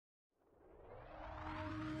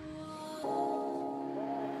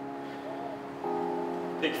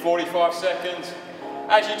Big 45 seconds.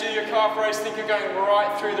 As you do your calf raise, think you're going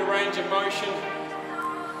right through the range of motion.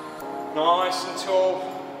 Nice and tall.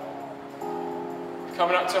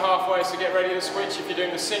 Coming up to halfway, so get ready to switch if you're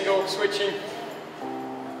doing the single, switching.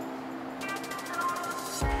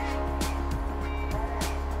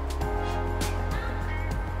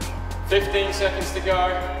 "15 seconds to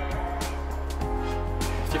go.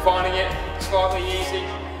 If you're finding it slightly easy,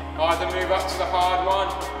 either move up to the hard one,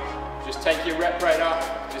 just take your rep rate up,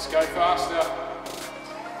 just go faster.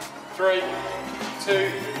 3,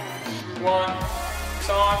 2, 1,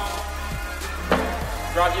 time.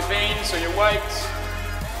 Grab your beans or your weights.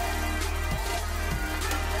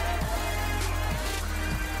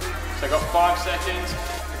 So I've got 5 seconds.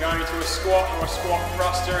 We're going into a squat or a squat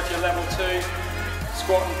thruster if you're level 2.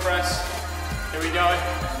 Squat and press. Here we go.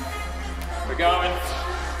 We're going.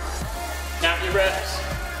 Count your reps.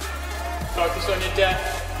 Focus on your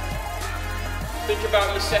depth. Think about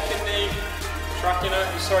your second knee tracking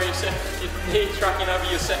over, your knee tracking over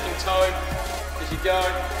your second toe as you go.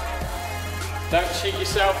 Don't cheat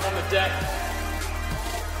yourself on the deck.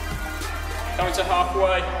 Coming to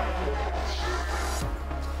halfway.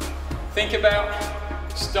 Think about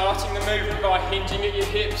starting the movement by hinging at your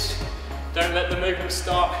hips. Don't let the movement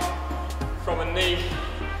start from a knee.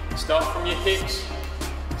 Start from your hips.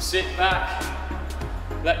 Sit back.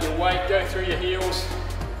 Let your weight go through your heels.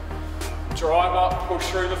 Drive up, push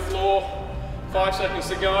through the floor. 5 seconds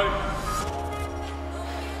to go.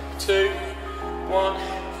 2, 1,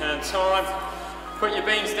 and time. Put your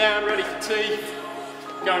beans down, ready for tea.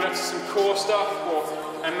 Going up to some core stuff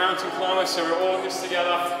and mountain climbers, so we're all in this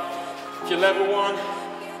together. If you're level 1,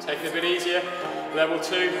 take it a bit easier. Level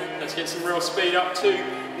 2, let's get some real speed up. 2,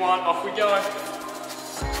 1, off we go.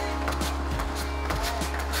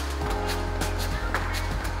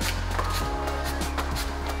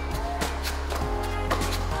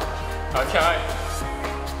 Okay.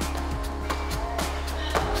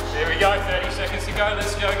 Here we go, 30 seconds to go,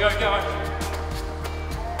 let's go, go, go.